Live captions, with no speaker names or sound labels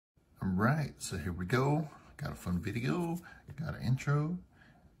Right, so here we go. Got a fun video, got an intro,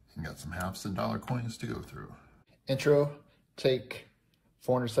 and got some halves and dollar coins to go through. Intro, take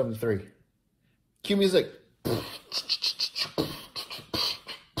 473. Cue music.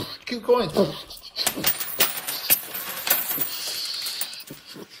 Cue coins.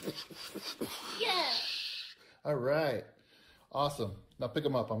 Yeah. All right. Awesome. Now pick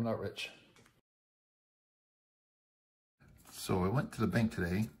them up. I'm not rich. So I went to the bank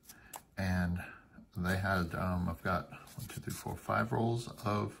today and they had, I've got 5 rolls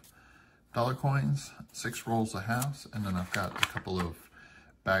of dollar coins, 6 rolls of halves, and then I've got a couple of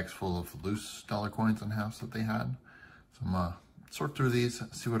bags full of loose dollar coins and halves that they had. So I'm gonna sort through these,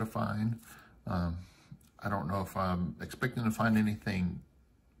 see what I find. I don't know if I'm expecting to find anything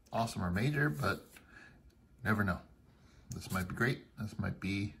awesome or major, but never know. This might be great. This might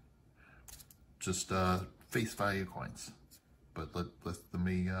be just face value coins. But let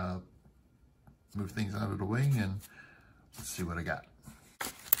me move things out of the way and let's see what I got.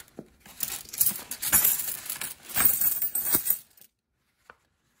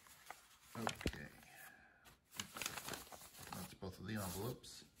 Okay, that's both of the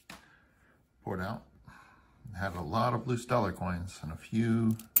envelopes poured out. Had a lot of loose dollar coins and a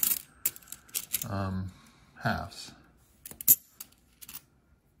few halves.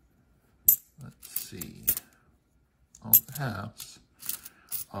 Let's see. All the halves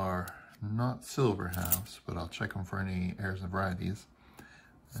are not silver halves, but I'll check them for any errors and varieties.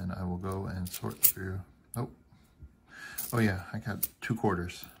 And I will go and sort through. Oh yeah, I got 2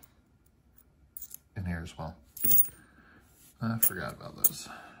 quarters in here as well. I forgot about those.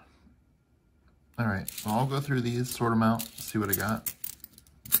 All right, well, I'll go through these, sort them out, see what I got.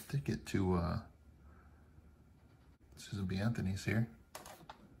 I did get to Susan B. Anthony's here.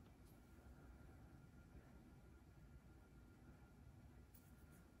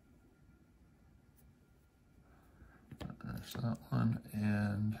 There's that one,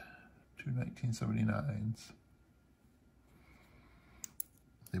 and 2 1979s.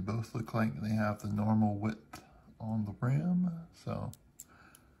 They both look like they have the normal width on the rim, so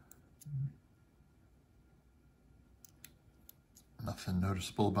nothing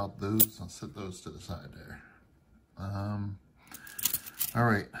noticeable about those. I'll set those to the side there. All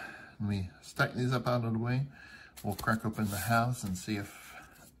right, let me stack these up out of the way. We'll crack open the halves and see if,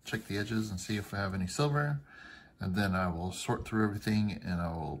 check the edges and see if I have any silver. And then I will sort through everything and I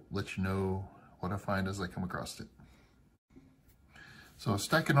will let you know what I find as I come across it. So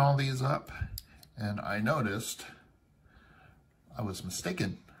stacking all these up, and I noticed I was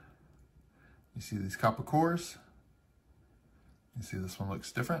mistaken. You see these copper cores? You see this one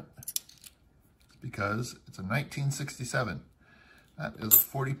looks different? It's because it's a 1967. That is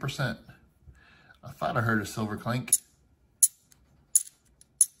 40%. I thought I heard a silver clink.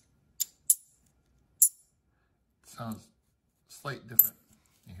 Sounds slight different.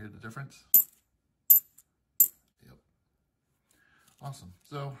 You hear the difference? Yep. Awesome.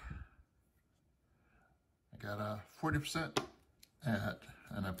 So I got a 40%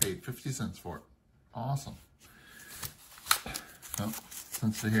 and I paid 50 cents for it. Awesome. Well,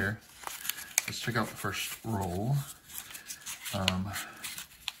 since they're here, let's check out the first roll.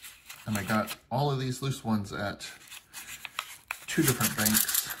 And I got all of these loose ones at 2 different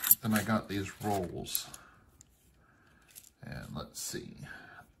banks. Then I got these rolls. And let's see.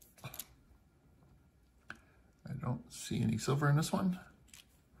 I don't see any silver in this one.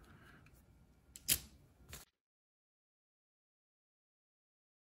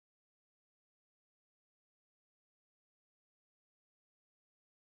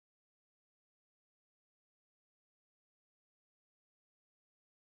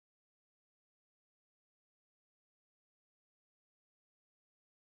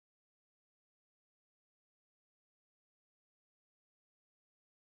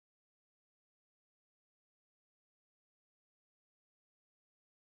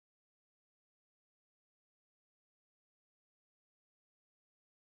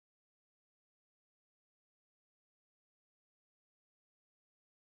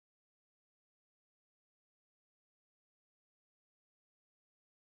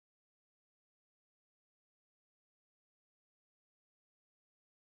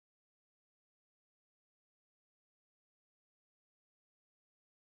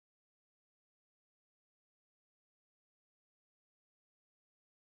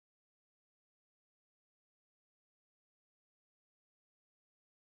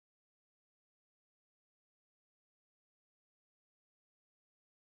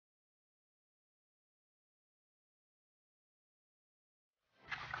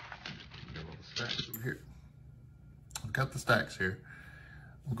 Stacks over here. I've got the stacks here.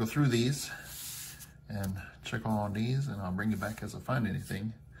 we'll go through these and check on these, and I'll bring you back as I find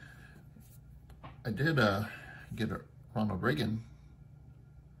anything. I did get a Ronald Reagan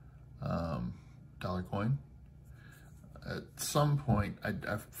dollar coin. At some point,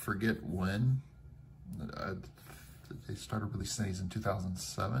 I forget when, they started releasing these in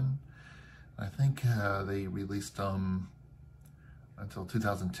 2007. I think they released them until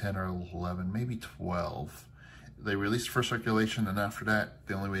 2010 or 11, maybe 12. They released first circulation, and after that,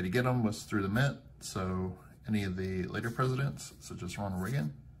 the only way to get them was through the mint. So any of the later presidents, such as Ronald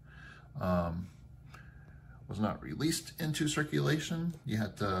Reagan, was not released into circulation. You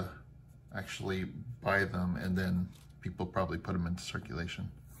had to actually buy them, and then people probably put them into circulation.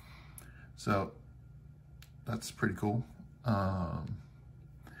 So that's pretty cool. All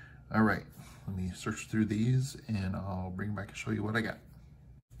right, let me search through these and I'll bring back and show you what I got.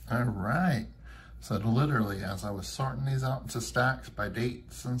 All right, so literally as I was sorting these out into stacks by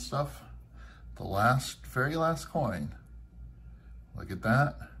dates and stuff, the very last coin, look at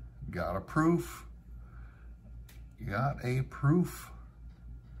that, got a proof. Got a proof.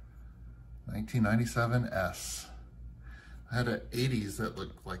 1997 S. I had an 80s that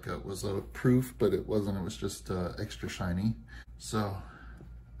looked like it was a proof, but it wasn't. It was just extra shiny. So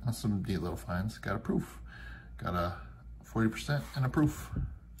that's some neat little finds. Got a proof. Got a 40% and a proof.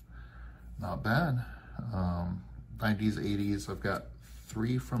 Not bad. 90s, 80s. I've got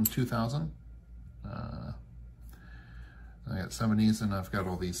 3 from 2000. I got 70s, and I've got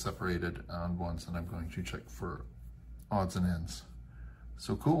all these separated on ones, and I'm going to check for odds and ends.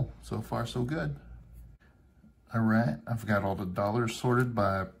 So cool. So far, so good. All right, I've got all the dollars sorted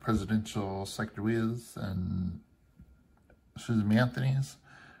by presidential secretaries and Susan B. Anthony's.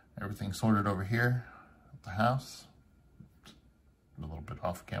 Everything sorted over here at the house. A little bit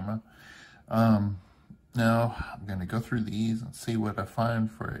off camera. Now I'm going to go through these and see what I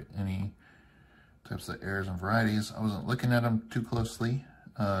find for any types of errors and varieties. I wasn't looking at them too closely.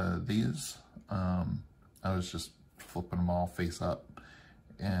 These, I was just flipping them all face up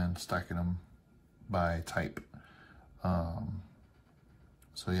and stacking them by type.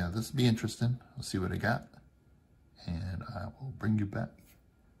 So yeah, this will be interesting. We'll see what I got, and I will bring you back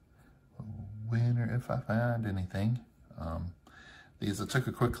when or if I find anything. These, I took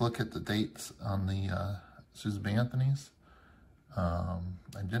a quick look at the dates on the Susan B. Anthony's. I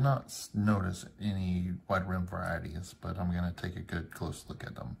did not notice any wide rim varieties, but I'm going to take a good close look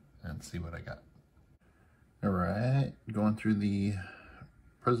at them and see what I got. All right, going through the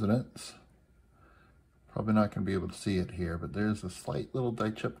presidents. Probably not going to be able to see it here, but there's a slight little die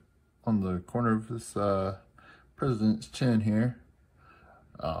chip on the corner of this president's chin here.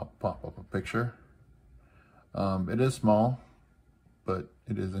 I'll pop up a picture. It is small, but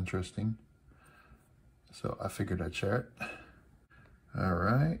it is interesting. So I figured I'd share it. All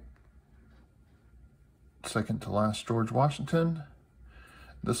right. Second to last, George Washington.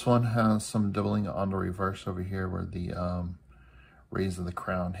 This one has some doubling on the reverse over here where the rays of the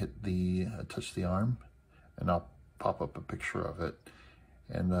crown hit the, touch the arm. And I'll pop up a picture of it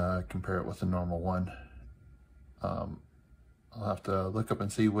and compare it with the normal one. I'll have to look up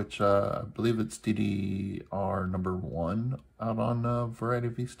and see which, I believe it's DDR number 1 out on Variety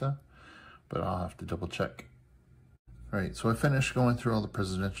Vista, but I'll have to double check. All right, so I finished going through all the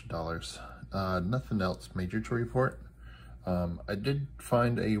presidential dollars. Nothing else major to report. I did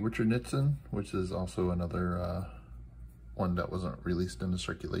find a Richard Nixon, which is also another one that wasn't released into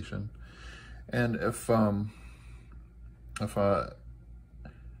circulation. And if on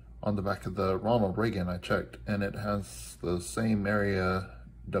the back of the Ronald Reagan, I checked, and it has the same area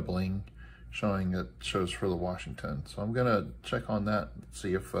doubling showing it shows for the Washington. So I'm gonna check on that,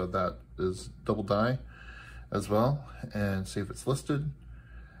 see if that is double die as well, and see if it's listed.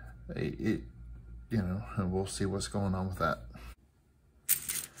 You know, and we'll see what's going on with that.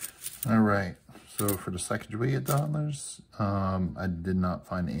 All right, so for the Sacagawea dollars, I did not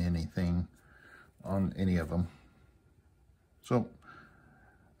find anything on any of them. So,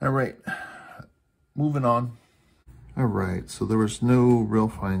 all right, moving on. All right, so there was no real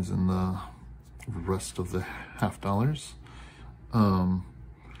finds in the rest of the half dollars.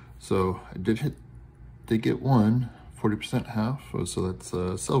 So I did get one 40% half, so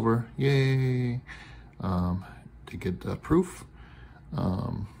that's silver, yay. To get proof.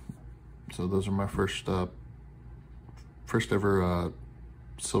 So those are my first ever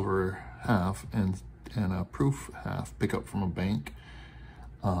silver half and a proof half pickup from a bank.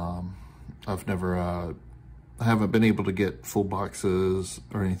 I haven't been able to get full boxes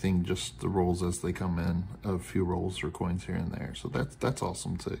or anything, just the rolls as they come in, a few rolls or coins here and there. So that's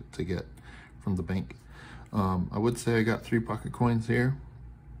awesome to get from the bank. I would say I got 3 pocket coins here.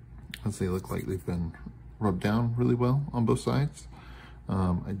 as they look like they've been rubbed down really well on both sides.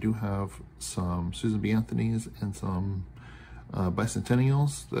 I do have some Susan B. Anthony's and some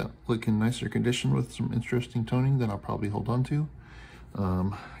bicentennials that look in nicer condition with some interesting toning that I'll probably hold on to.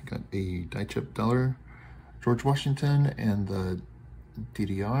 I got a die chip dollar George Washington and the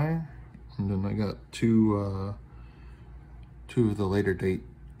DDR, and then I got two of the later date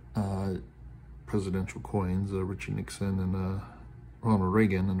presidential coins, Richard Nixon and Ronald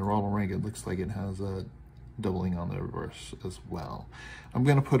Reagan, and the Ronald Reagan looks like it has a doubling on the reverse as well. I'm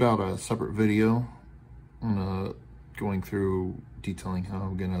going to put out a separate video going through detailing how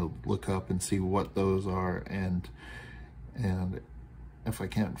I'm going to look up and see what those are, and if I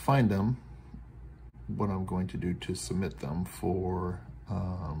can't find them, what I'm going to do to submit them for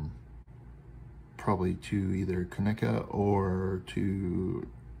probably to either Cashapp or to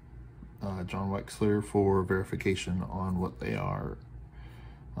John Wexler for verification on what they are.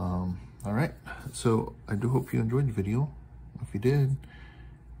 All right, so I do hope you enjoyed the video. If you did,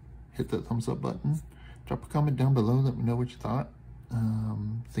 hit that thumbs up button. Drop a comment down below. Let me know what you thought.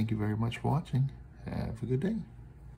 Thank you very much for watching. Have a good day.